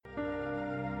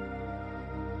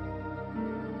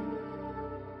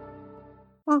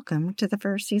Welcome to the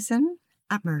first season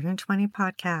of Murder in 20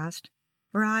 podcast,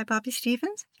 where I, Bobby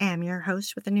Stevens, am your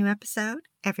host with a new episode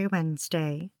every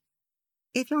Wednesday.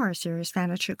 If you're a serious fan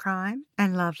of true crime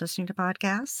and love listening to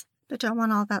podcasts, but don't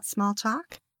want all that small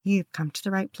talk, you've come to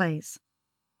the right place.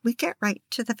 We get right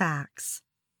to the facts.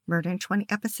 Murder in 20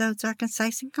 episodes are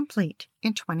concise and complete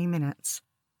in 20 minutes.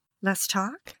 Less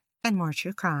talk and more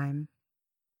true crime.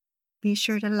 Be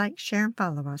sure to like, share, and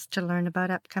follow us to learn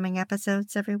about upcoming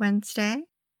episodes every Wednesday.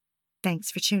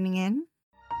 Thanks for tuning in.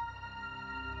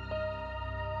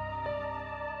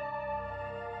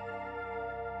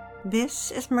 This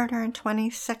is Murder in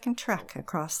 20's second trek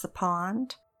across the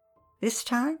pond, this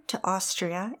time to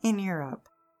Austria in Europe.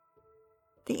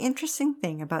 The interesting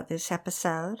thing about this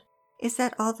episode is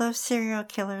that although serial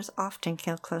killers often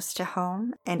kill close to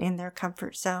home and in their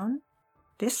comfort zone,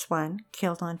 this one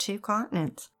killed on two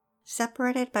continents,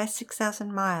 separated by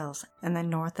 6,000 miles in the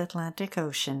North Atlantic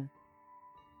Ocean.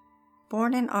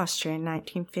 Born in Austria in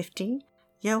 1950,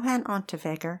 Johann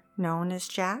Unterweger, known as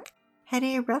Jack, had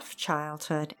a rough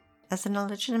childhood as an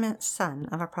illegitimate son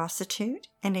of a prostitute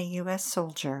and a U.S.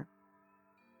 soldier.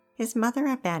 His mother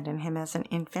abandoned him as an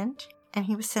infant, and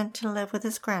he was sent to live with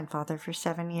his grandfather for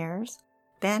 7 years,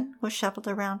 then was shuffled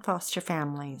around foster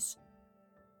families.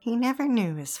 He never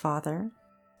knew his father,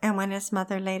 and when his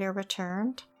mother later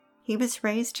returned, he was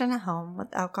raised in a home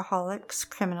with alcoholics,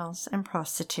 criminals, and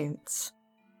prostitutes.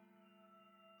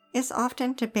 It's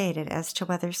often debated as to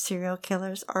whether serial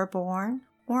killers are born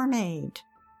or made.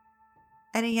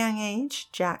 At a young age,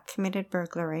 Jack committed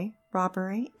burglary,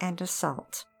 robbery, and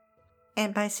assault.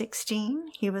 And by 16,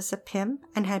 he was a pimp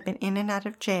and had been in and out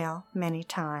of jail many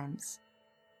times.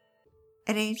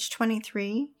 At age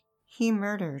 23, he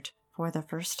murdered for the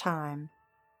first time.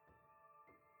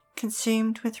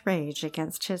 Consumed with rage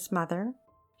against his mother,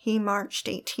 he marched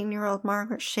 18-year-old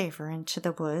Margaret Schaefer into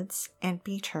the woods and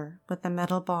beat her with a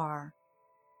metal bar.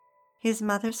 His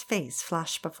mother's face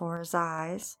flashed before his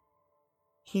eyes.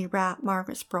 He wrapped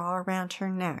Margaret's bra around her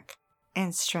neck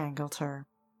and strangled her.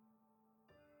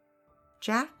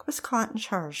 Jack was caught and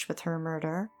charged with her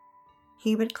murder.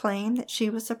 He would claim that she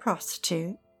was a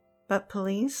prostitute, but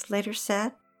police later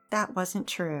said that wasn't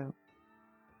true.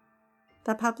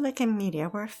 The public and media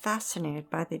were fascinated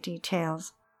by the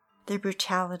details, the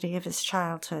brutality of his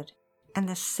childhood, and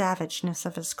the savageness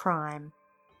of his crime.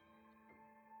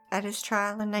 At his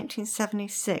trial in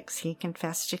 1976, he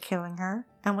confessed to killing her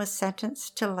and was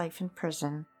sentenced to life in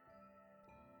prison.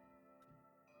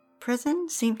 Prison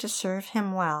seemed to serve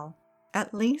him well,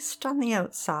 at least on the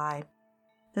outside,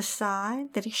 the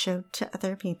side that he showed to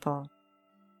other people.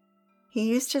 He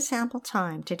used his ample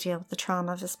time to deal with the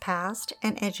trauma of his past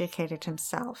and educated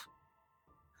himself.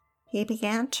 He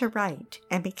began to write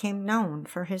and became known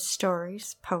for his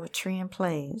stories, poetry, and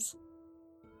plays.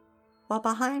 While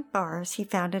behind bars, he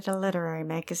founded a literary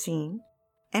magazine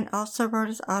and also wrote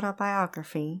his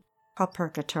autobiography called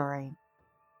Purgatory.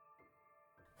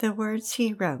 The words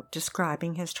he wrote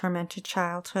describing his tormented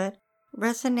childhood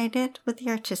resonated with the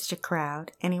artistic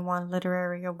crowd, and he won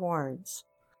literary awards.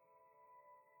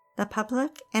 The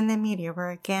public and the media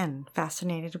were again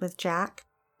fascinated with Jack.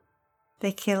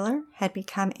 The killer had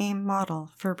become a model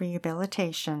for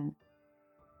rehabilitation.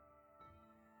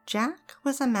 Jack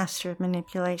was a master of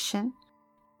manipulation,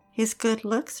 his good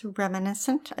looks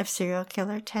reminiscent of serial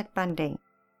killer Ted Bundy,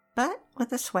 but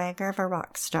with the swagger of a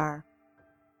rock star.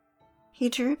 He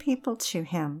drew people to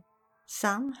him,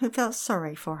 some who felt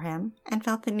sorry for him and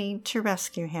felt the need to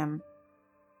rescue him.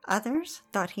 Others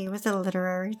thought he was a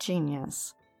literary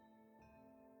genius.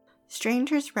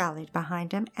 Strangers rallied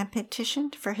behind him and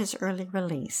petitioned for his early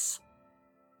release.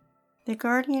 The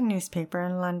Guardian newspaper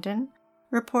in London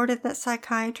reported that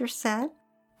psychiatrists said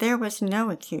there was no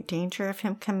acute danger of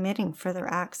him committing further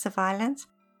acts of violence,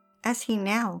 as he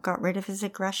now got rid of his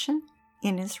aggression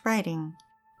in his writing.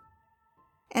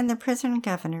 And the prison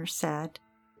governor said,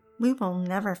 "We will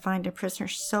never find a prisoner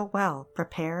so well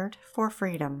prepared for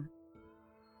freedom."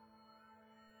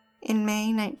 In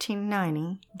May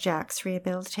 1990, Jack's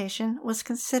rehabilitation was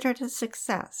considered a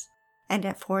success, and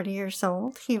at 40 years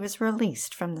old, he was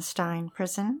released from the Stein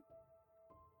prison.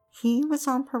 He was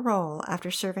on parole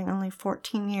after serving only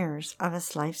 14 years of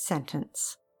his life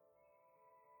sentence.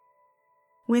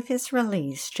 With his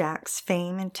release, Jack's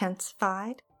fame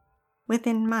intensified.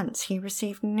 Within months, he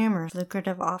received numerous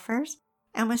lucrative offers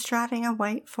and was driving a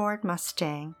white Ford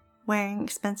Mustang, wearing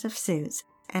expensive suits,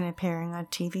 and appearing on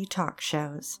TV talk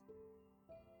shows.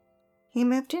 He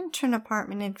moved into an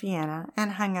apartment in Vienna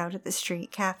and hung out at the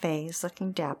street cafes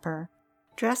looking dapper,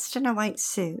 dressed in a white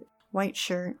suit, white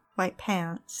shirt, white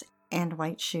pants, and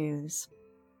white shoes.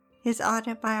 His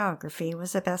autobiography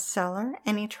was a bestseller,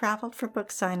 and he traveled for book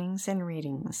signings and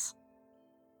readings.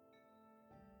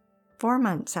 4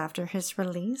 months after his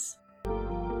release,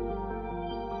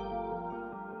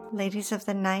 ladies of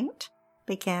the night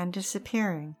began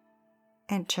disappearing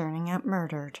and turning up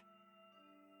murdered.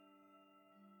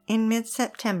 In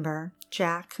mid-September,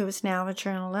 Jack, who was now a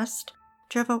journalist,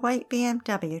 drove a white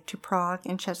BMW to Prague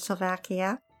in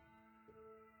Czechoslovakia.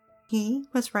 He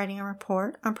was writing a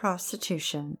report on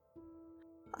prostitution.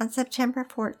 On September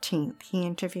 14th, he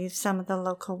interviewed some of the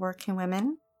local working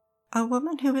women. A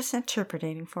woman who was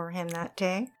interpreting for him that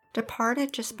day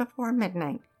departed just before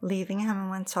midnight, leaving him in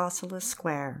Wenceslas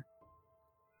Square.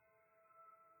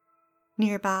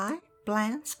 Nearby,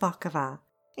 Blanche Bokova,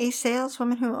 a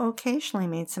saleswoman who occasionally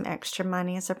made some extra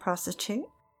money as a prostitute,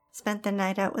 spent the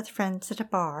night out with friends at a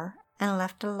bar and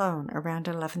left alone around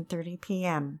 11:30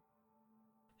 p.m.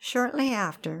 Shortly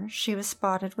after, she was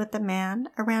spotted with a man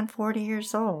around 40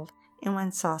 years old in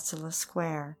Wenceslas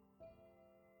Square.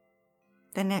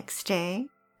 The next day,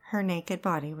 her naked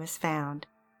body was found,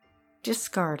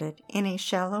 discarded in a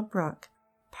shallow brook,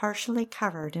 partially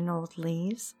covered in old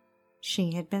leaves.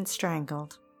 She had been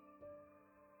strangled.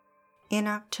 In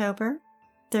October,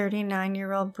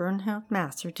 39-year-old Brunhild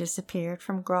Masser disappeared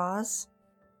from Graz.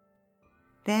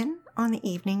 Then, on the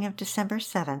evening of December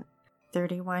 7th,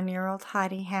 31-year-old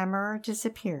Heidi Hammerer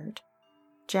disappeared.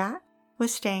 Jack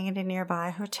was staying at a nearby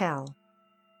hotel.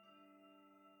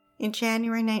 In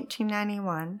January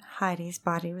 1991, Heidi's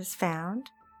body was found,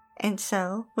 and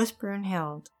so was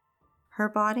Brunhild. Her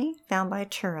body found by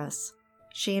tourists.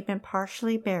 She had been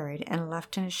partially buried and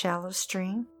left in a shallow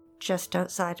stream just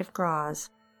outside of Graz.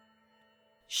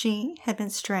 She had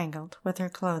been strangled with her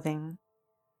clothing.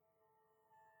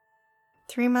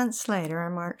 3 months later,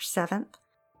 on March 7th,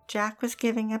 Jack was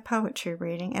giving a poetry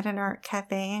reading at an art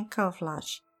cafe in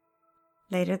Kövlach.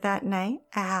 Later that night,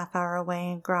 a half-hour away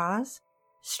in Graz,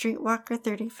 streetwalker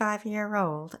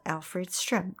 35-year-old Alfred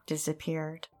Strimp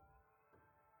disappeared.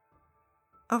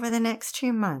 Over the next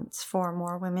 2 months, 4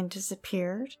 more women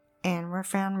disappeared and were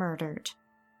found murdered.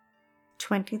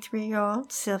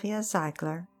 23-year-old Sylvia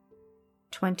Ziegler,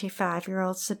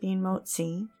 25-year-old Sabine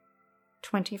Motzi,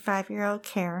 25-year-old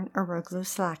Karen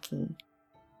Aroglu-Slaki,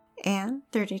 and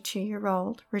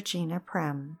 32-year-old Regina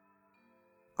Prem,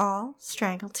 all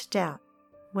strangled to death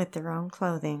with their own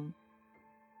clothing.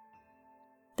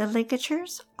 The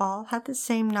ligatures all had the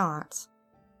same knots.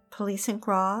 Police in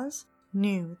Graz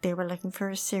knew they were looking for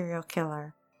a serial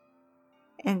killer,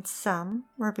 and some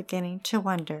were beginning to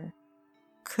wonder,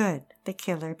 could the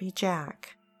killer be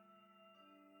Jack?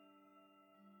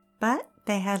 But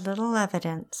they had little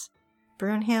evidence.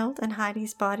 Brunhild and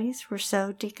Heidi's bodies were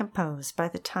so decomposed by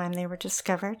the time they were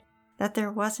discovered that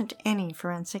there wasn't any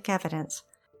forensic evidence,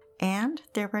 and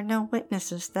there were no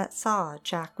witnesses that saw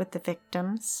Jack with the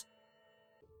victims.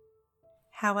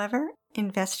 However,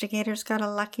 investigators got a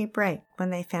lucky break when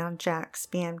they found Jack's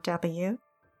BMW.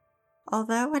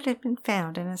 Although it had been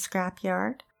found in a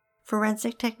scrapyard,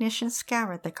 forensic technicians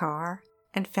scoured the car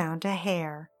and found a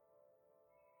hair.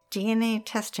 DNA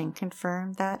testing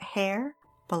confirmed that hair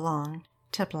belonged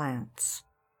to Blanche.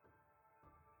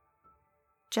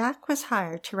 Jack was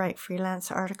hired to write freelance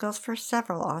articles for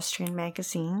several Austrian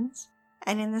magazines,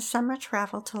 and in the summer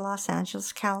traveled to Los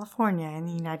Angeles, California in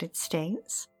the United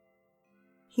States.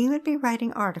 He would be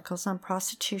writing articles on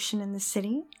prostitution in the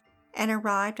city and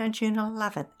arrived on June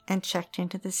 11th and checked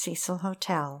into the Cecil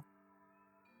Hotel,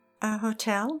 a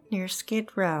hotel near Skid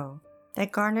Row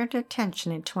that garnered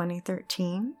attention in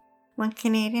 2013 when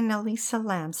Canadian Elisa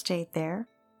Lam stayed there,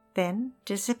 then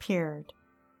disappeared.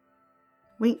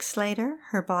 Weeks later,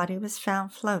 her body was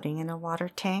found floating in a water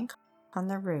tank on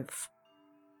the roof.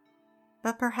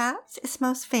 But perhaps its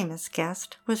most famous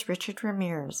guest was Richard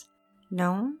Ramirez,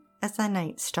 known as the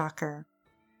Night Stalker.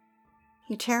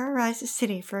 He terrorized the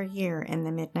city for a year in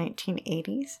the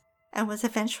mid-1980s and was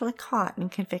eventually caught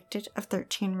and convicted of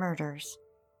 13 murders.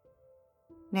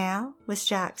 Now, was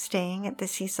Jack staying at the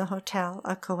Cecil Hotel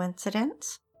a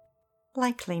coincidence?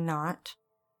 Likely not.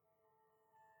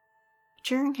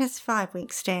 During his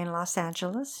 5-week stay in Los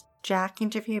Angeles, Jack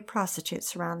interviewed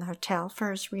prostitutes around the hotel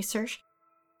for his research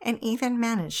and even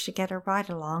managed to get a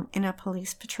ride-along in a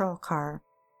police patrol car.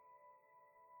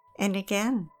 And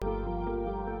again,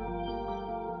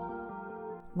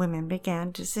 women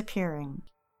began disappearing.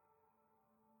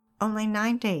 Only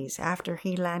 9 days after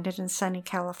he landed in sunny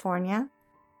California,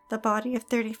 the body of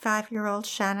 35-year-old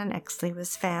Shannon Exley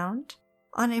was found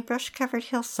on a brush-covered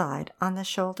hillside on the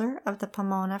shoulder of the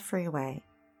Pomona Freeway.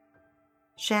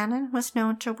 Shannon was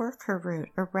known to work her route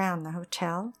around the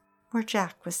hotel where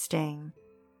Jack was staying.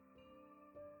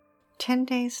 10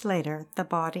 days later, the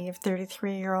body of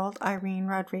 33-year-old Irene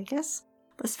Rodriguez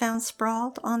was found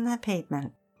sprawled on the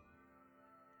pavement.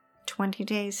 20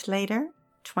 days later,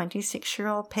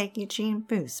 26-year-old Peggy Jean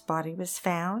Booth's body was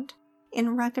found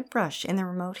in rugged brush in the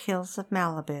remote hills of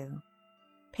Malibu.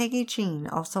 Peggy Jean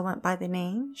also went by the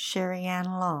name Sherry Ann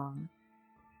Long.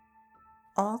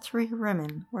 All three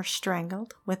women were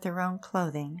strangled with their own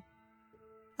clothing,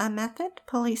 a method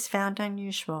police found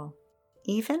unusual,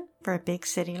 even for a big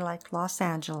city like Los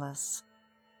Angeles.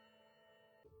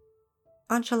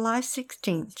 On July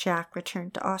 16th, Jack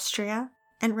returned to Austria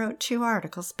and wrote 2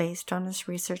 articles based on his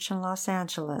research in Los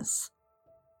Angeles.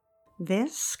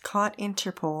 This caught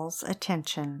Interpol's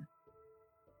attention.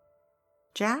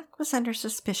 Jack was under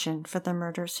suspicion for the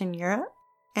murders in Europe,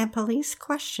 and police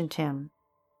questioned him.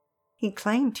 He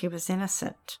claimed he was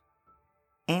innocent,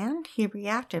 and he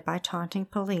reacted by taunting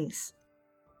police.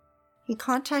 He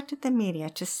contacted the media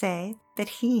to say that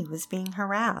he was being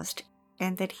harassed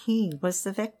and that he was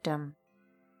the victim.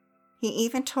 He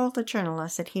even told the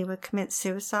journalist that he would commit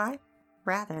suicide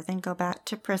rather than go back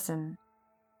to prison.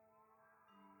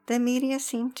 The media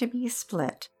seemed to be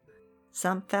split.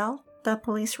 Some felt the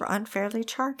police were unfairly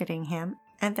targeting him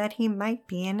and that he might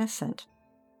be innocent.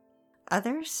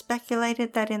 Others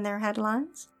speculated that in their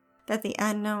headlines, that the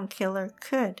unknown killer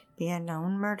could be a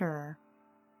known murderer.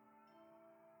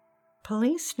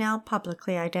 Police now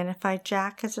publicly identified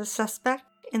Jack as a suspect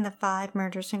in the 5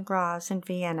 murders in Graz and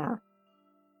Vienna.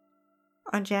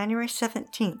 On January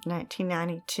 17,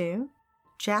 1992,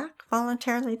 Jack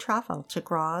voluntarily traveled to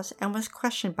Graz and was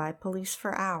questioned by police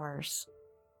for hours.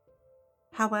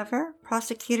 However,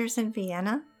 prosecutors in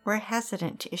Vienna were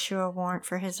hesitant to issue a warrant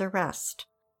for his arrest,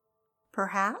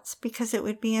 perhaps because it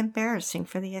would be embarrassing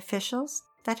for the officials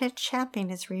that had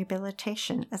championed his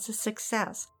rehabilitation as a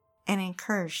success and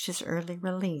encouraged his early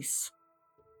release.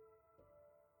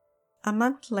 A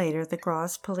month later, the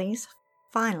Graz police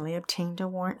finally obtained a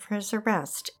warrant for his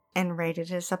arrest and raided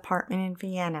his apartment in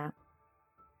Vienna.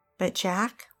 But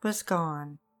Jack was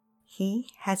gone. He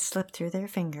had slipped through their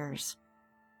fingers.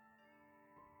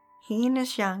 He and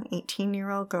his young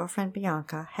 18-year-old girlfriend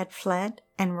Bianca had fled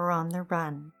and were on the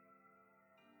run.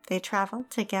 They traveled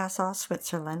to Gassau,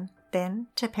 Switzerland, then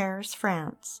to Paris,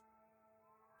 France.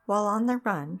 While on the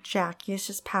run, Jack used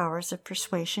his powers of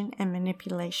persuasion and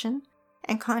manipulation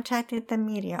and contacted the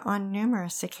media on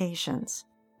numerous occasions.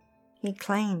 He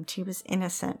claimed he was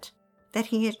innocent, that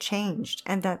he had changed,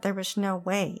 and that there was no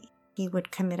way he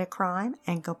would commit a crime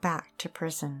and go back to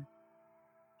prison.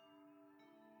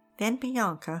 Then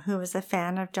Bianca, who was a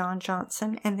fan of Don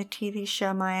Johnson and the TV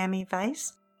show Miami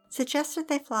Vice, suggested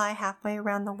they fly halfway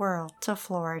around the world to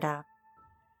Florida.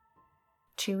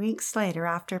 2 weeks later,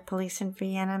 after police in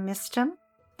Vienna missed him,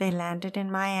 they landed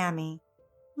in Miami,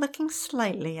 looking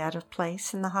slightly out of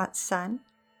place in the hot sun,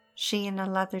 she in a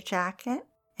leather jacket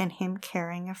and him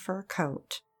carrying a fur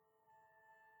coat.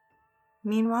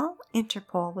 Meanwhile,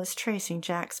 Interpol was tracing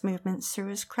Jack's movements through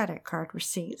his credit card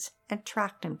receipts and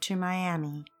tracked him to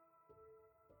Miami.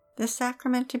 The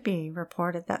Sacramento Bee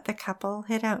reported that the couple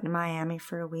hid out in Miami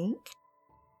for a week.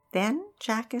 Then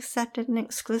Jack accepted an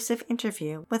exclusive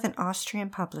interview with an Austrian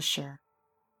publisher.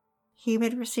 He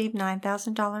would receive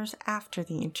 $9,000 after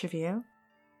the interview,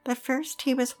 but first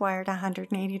he was wired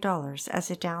 $180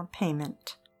 as a down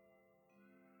payment.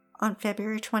 On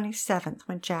February 27th,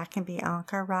 when Jack and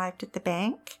Bianca arrived at the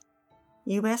bank,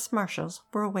 U.S. Marshals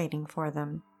were waiting for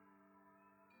them.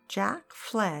 Jack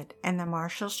fled, and the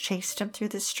marshals chased him through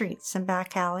the streets and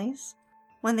back alleys.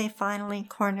 When they finally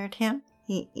cornered him,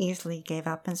 he easily gave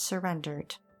up and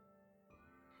surrendered.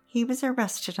 He was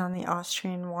arrested on the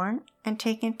Austrian warrant and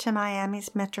taken to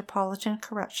Miami's Metropolitan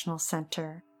Correctional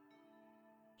Center.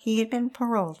 He had been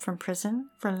paroled from prison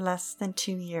for less than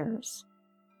 2 years.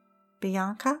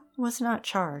 Bianca was not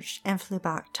charged and flew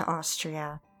back to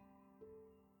Austria.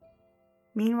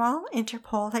 Meanwhile,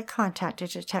 Interpol had contacted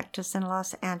detectives in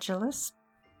Los Angeles.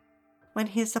 When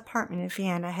his apartment in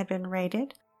Vienna had been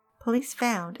raided, police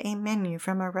found a menu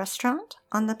from a restaurant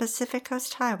on the Pacific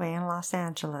Coast Highway in Los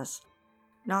Angeles,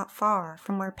 not far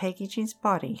from where Peggy Jean's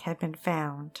body had been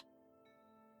found.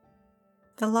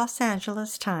 The Los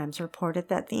Angeles Times reported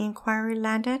that the inquiry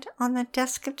landed on the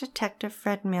desk of Detective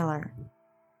Fred Miller.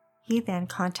 He then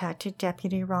contacted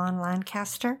Deputy Ron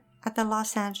Lancaster at the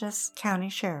Los Angeles County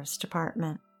Sheriff's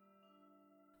Department.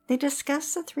 They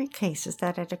discussed the 3 cases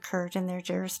that had occurred in their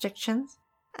jurisdictions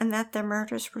and that the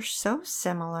murders were so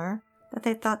similar that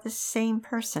they thought the same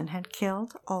person had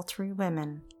killed all 3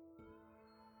 women.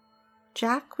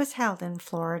 Jack was held in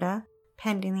Florida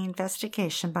pending the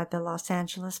investigation by the Los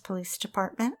Angeles Police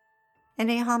Department. and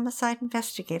a homicide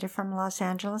investigator from Los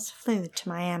Angeles flew to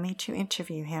Miami to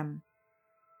interview him.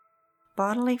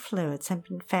 Bodily fluids had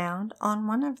been found on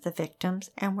one of the victims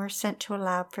and were sent to a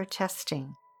lab for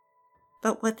testing.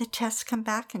 But would the tests come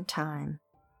back in time?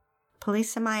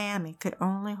 Police in Miami could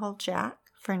only hold Jack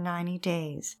for 90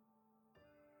 days.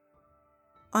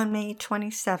 On May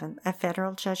 27th, a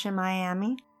federal judge in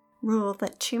Miami ruled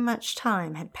that too much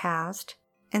time had passed,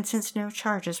 and since no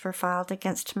charges were filed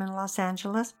against him in Los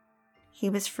Angeles, he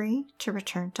was free to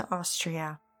return to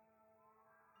Austria.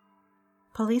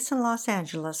 Police in Los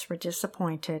Angeles were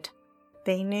disappointed.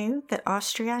 They knew that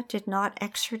Austria did not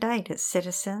extradite its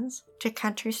citizens to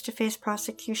countries to face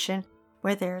prosecution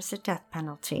where there is a death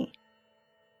penalty,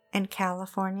 and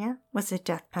California was a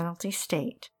death penalty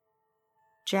state.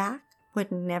 Jack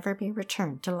would never be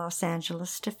returned to Los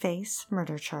Angeles to face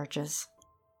murder charges.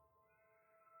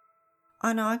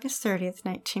 On August 30th,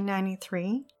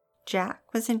 1993, Jack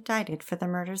was indicted for the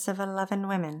murders of 11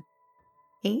 women,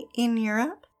 8 in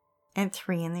Europe and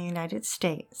 3 in the United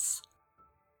States.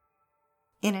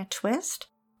 In a twist,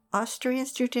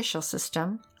 Austria's judicial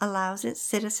system allows its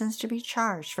citizens to be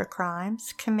charged for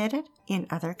crimes committed in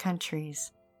other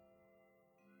countries.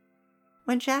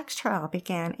 When Jack's trial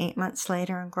began 8 months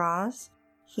later in Graz,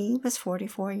 he was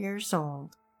 44 years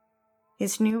old.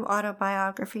 His new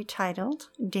autobiography titled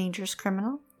Dangerous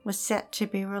Criminal was set to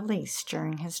be released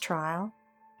during his trial.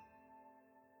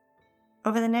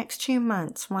 Over the next 2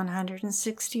 months,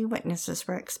 160 witnesses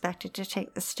were expected to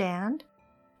take the stand,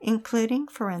 including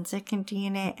forensic and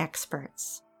DNA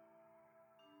experts.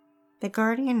 The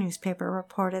Guardian newspaper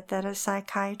reported that a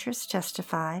psychiatrist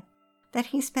testified that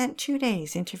he spent 2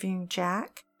 days interviewing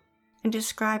Jack and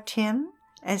described him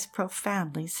as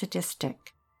profoundly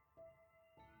sadistic.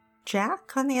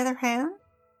 Jack, on the other hand,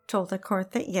 told the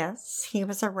court that yes, he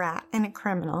was a rat and a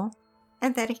criminal,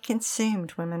 and that he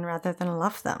consumed women rather than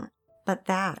loved them, but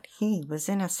that he was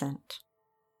innocent.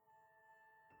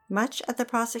 Much of the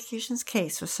prosecution's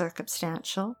case was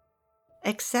circumstantial,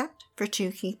 except for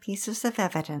 2 key pieces of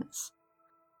evidence.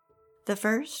 The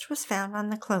first was found on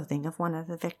the clothing of one of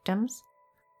the victims,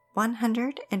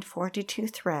 142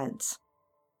 threads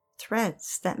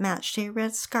that matched a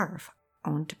red scarf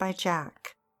owned by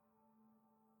Jack.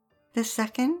 The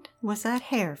second was that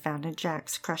hair found in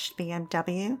Jack's crushed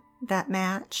BMW that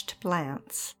matched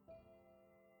Blanche's.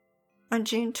 On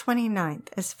June 29th,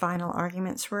 as final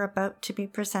arguments were about to be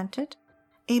presented,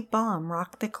 a bomb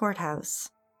rocked the courthouse.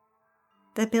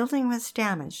 The building was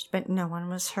damaged, but no one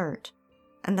was hurt,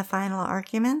 and the final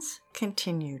arguments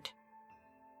continued.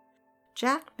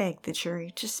 Jack begged the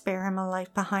jury to spare him a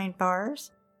life behind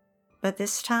bars, but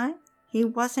this time he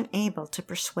wasn't able to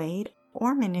persuade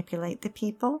or manipulate the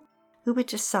people who would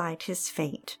decide his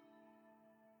fate.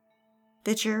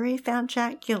 The jury found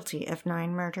Jack guilty of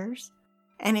 9 murders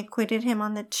and acquitted him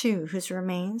on the 2 whose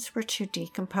remains were too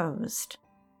decomposed.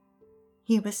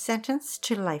 He was sentenced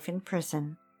to life in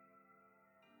prison.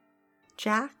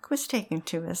 Jack was taken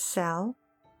to his cell.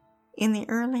 In the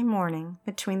early morning,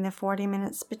 between the 40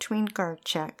 minutes between guard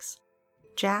checks,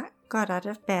 Jack got out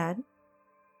of bed,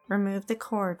 removed the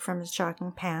cord from his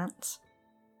jogging pants,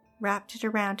 wrapped it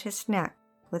around his neck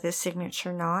with a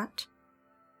signature knot,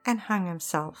 and hung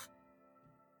himself.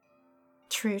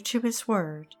 True to his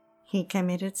word, he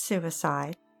committed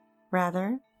suicide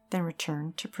rather than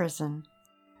return to prison.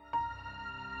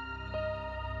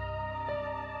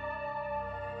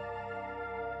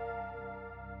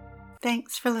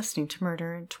 Thanks for listening to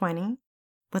Murder in 20,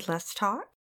 with less talk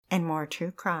and more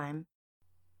true crime.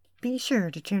 Be sure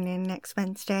to tune in next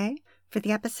Wednesday for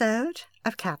the episode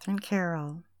of Catherine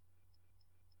Carroll.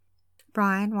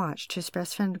 Brian watched his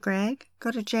best friend Greg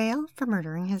go to jail for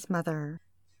murdering his mother.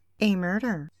 A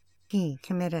murder he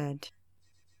committed.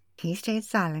 He stayed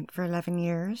silent for 11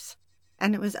 years,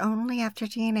 and it was only after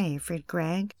DNA freed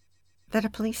Greg that a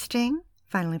police sting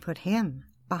finally put him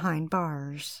behind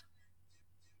bars.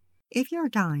 If you're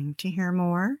dying to hear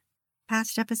more,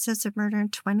 past episodes of Murder in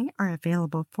 20 are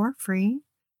available for free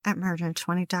at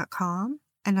murderin20.com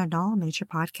and on all major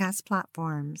podcast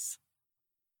platforms.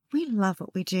 We love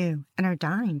what we do and are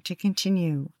dying to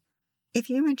continue. If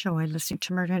you enjoy listening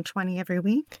to Murder in 20 every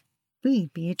week,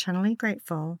 we'd be eternally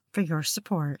grateful for your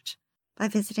support by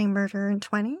visiting Murder in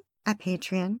 20 at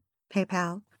Patreon,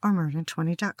 PayPal, or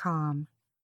murderin20.com.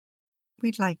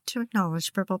 We'd like to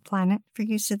acknowledge Purple Planet for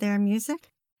use of their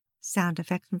music, sound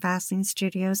effects from Vaseline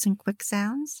Studios and Quick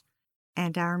Sounds,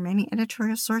 and our many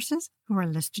editorial sources who are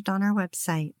listed on our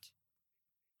website.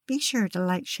 Be sure to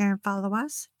like, share, and follow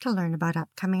us to learn about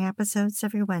upcoming episodes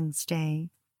every Wednesday.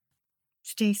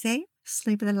 Stay safe,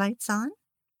 sleep with the lights on,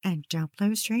 and don't play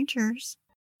with strangers.